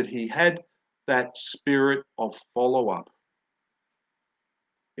 is that he had that spirit of follow-up.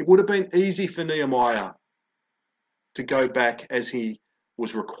 It would have been easy for Nehemiah to go back, as he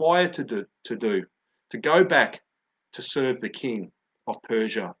was required to do, to go back to serve the king of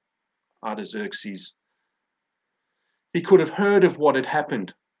Persia, Artaxerxes. He could have heard of what had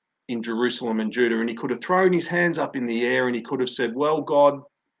happened in Jerusalem and Judah, and he could have thrown his hands up in the air and he could have said, well, God,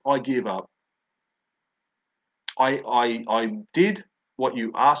 I give up. I did what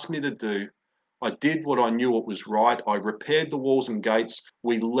you asked me to do. I did what I knew it was right. I repaired the walls and gates.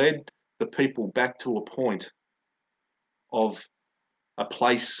 We led the people back to a point of a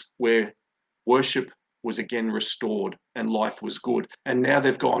place where worship was again restored and life was good. And now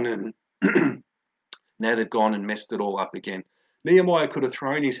they've gone and now they've gone and messed it all up again. Nehemiah could have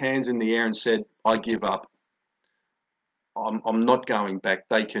thrown his hands in the air and said, I give up. I'm not going back.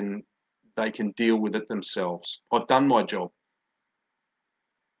 They can deal with it themselves. I've done my job.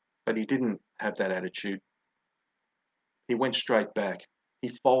 But he didn't have that attitude. He went straight back. He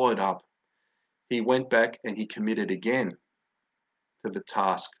followed up. He went back and he committed again to the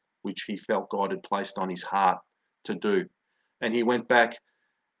task which he felt God had placed on his heart to do. And he went back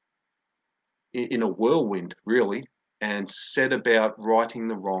in a whirlwind, really, and set about righting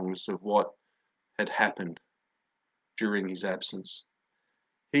the wrongs of what had happened during his absence.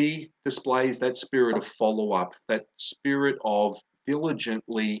 He displays that spirit of follow-up, that spirit of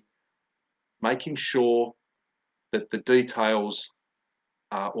diligently making sure that the details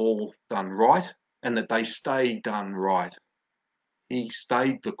are all done right and that they stay done right. He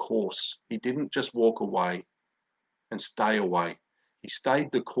stayed the course. He didn't just walk away. and stay away. He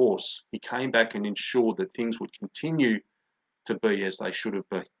stayed the course. He came back and ensured that things would continue to be as they should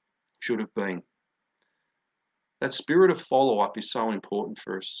have been. That spirit of follow-up is so important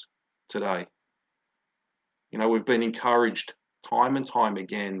for us today. You know, we've been encouraged time and time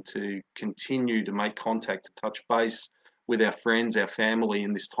again to continue to make contact, to touch base with our friends, our family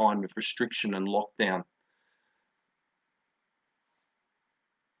in this time of restriction and lockdown.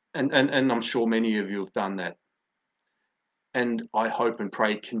 And I'm sure many of you have done that. And I hope and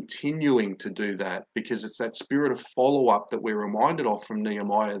pray continuing to do that, because it's that spirit of follow-up that we're reminded of from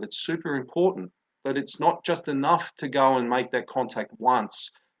Nehemiah that's super important. That it's not just enough to go and make that contact once,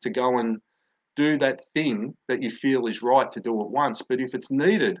 to go and do that thing that you feel is right to do it once, but if it's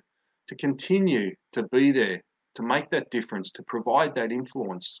needed, to continue to be there, to make that difference, to provide that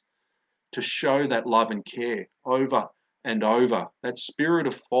influence, to show that love and care over and over. That spirit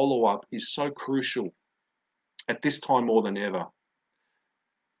of follow-up is so crucial at this time more than ever.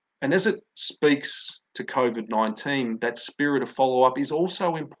 And as it speaks to COVID-19, that spirit of follow-up is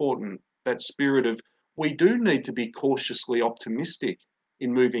also important. That spirit of, we do need to be cautiously optimistic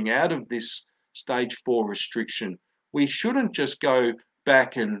in moving out of this stage 4 restriction. We shouldn't just go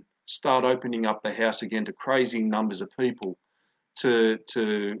back and start opening up the house again to crazy numbers of people, to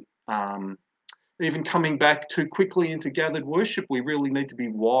even coming back too quickly into gathered worship. We really need to be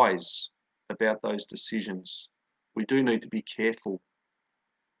wise about those decisions. We do need to be careful,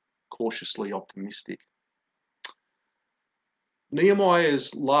 cautiously optimistic.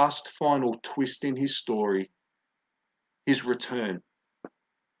 Nehemiah's last final twist in his story, his return,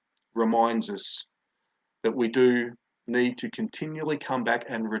 reminds us that we do need to continually come back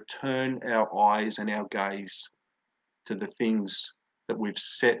and return our eyes and our gaze to the things that we've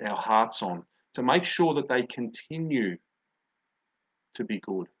set our hearts on, to make sure that they continue to be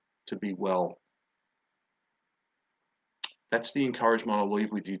good, to be well. That's the encouragement I'll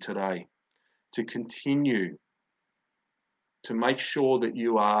leave with you today, to continue to make sure that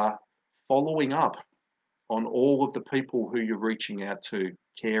you are following up on all of the people who you're reaching out to,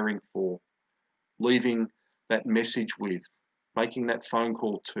 caring for, leaving that message with, making that phone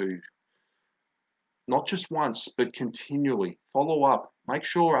call to, not just once, but continually. Follow up. Make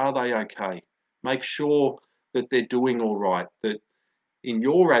sure, are they okay? Make sure that they're doing all right, that in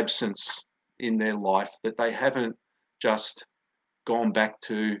your absence in their life, that they haven't just gone back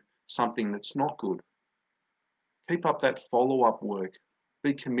to something that's not good. Keep up that follow-up work.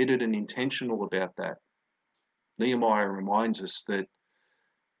 Be committed and intentional about that. Nehemiah reminds us that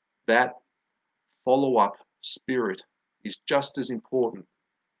that follow-up spirit is just as important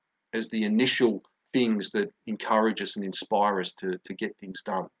as the initial things that encourage us and inspire us to get things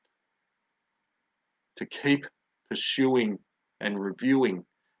done. To keep pursuing and reviewing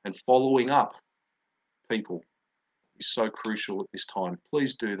and following up people is so crucial at this time.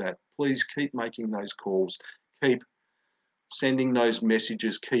 Please do that. Please keep making those calls. Keep sending those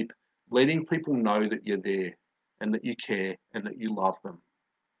messages. Keep letting people know that you're there and that you care and that you love them.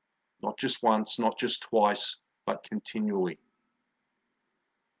 Not just once, not just twice, but continually.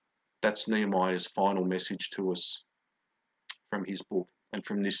 That's Nehemiah's final message to us from his book and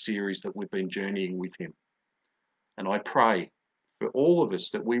from this series that we've been journeying with him. And I pray for all of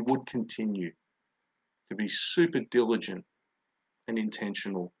us that we would continue to be super diligent and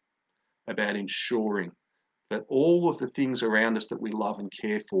intentional about ensuring that all of the things around us that we love and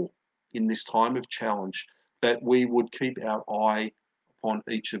care for in this time of challenge, that we would keep our eye upon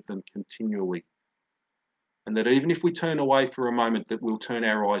each of them continually. And that even if we turn away for a moment, that we'll turn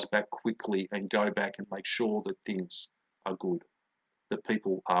our eyes back quickly and go back and make sure that things are good, that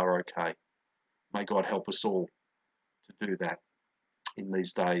people are okay. May God help us all to do that in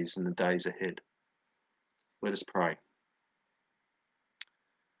these days and the days ahead. Let us pray.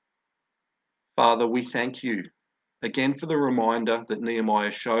 Father, we thank you again for the reminder that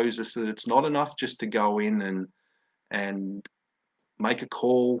Nehemiah shows us that it's not enough just to go in and make a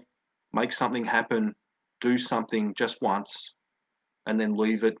call, make something happen, do something just once, and then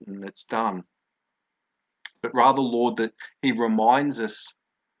leave it and it's done. But rather, Lord, that he reminds us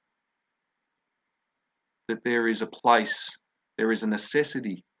that there is a place, there is a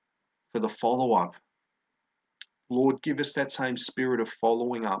necessity for the follow-up. Lord, give us that same spirit of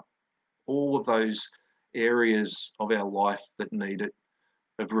following up all of those areas of our life that need it,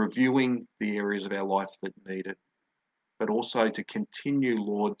 of reviewing the areas of our life that need it, but also to continue,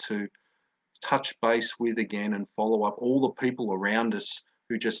 Lord, to touch base with again and follow up all the people around us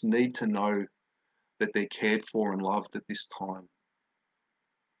who just need to know that they're cared for and loved at this time.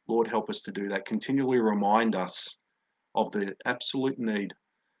 Lord, help us to do that. Continually remind us of the absolute need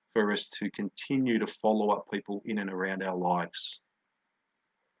for us to continue to follow up people in and around our lives.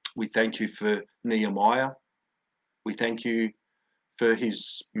 We thank you for Nehemiah. We thank you for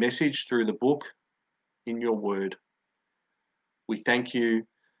his message through the book in your word. We thank you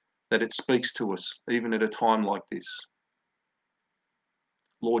that it speaks to us even at a time like this.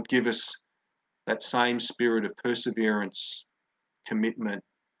 Lord, give us that same spirit of perseverance, commitment,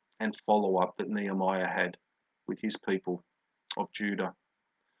 and follow-up that Nehemiah had with his people of Judah.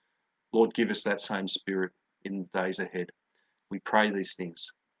 Lord, give us that same spirit in the days ahead. We pray these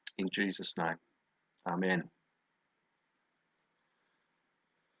things in Jesus' name. Amen.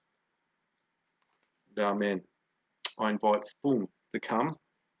 Amen. I invite Phuong to come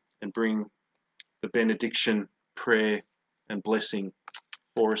and bring the benediction, prayer, and blessing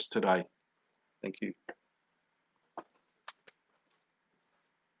for us today. Thank you.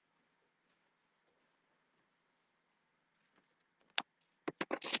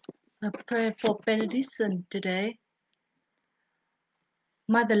 A prayer for benediction today.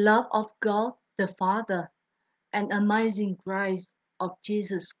 May the love of God the Father and amazing grace of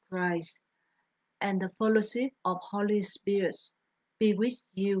Jesus Christ and the fellowship of Holy Spirit be with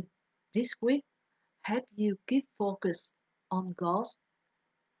you this week. Help you keep focus on God,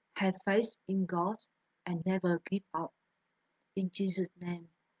 have faith in God, and never give up. In Jesus' name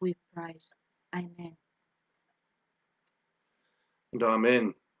we pray. Amen. And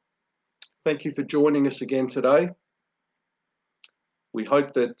amen. Thank you for joining us again today. We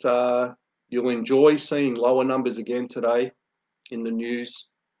hope that you'll enjoy seeing lower numbers again today in the news.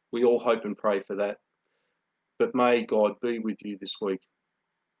 We all hope and pray for that. But may God be with you this week.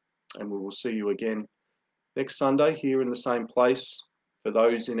 And we will see you again next Sunday here in the same place. For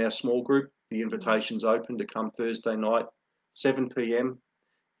those in our small group, the invitation's open to come Thursday night, 7 p.m,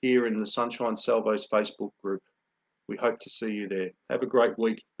 here in the Sunshine Salvos Facebook group. We hope to see you there. Have a great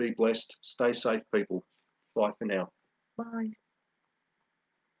week. Be blessed. Stay safe, people. Bye for now. Bye.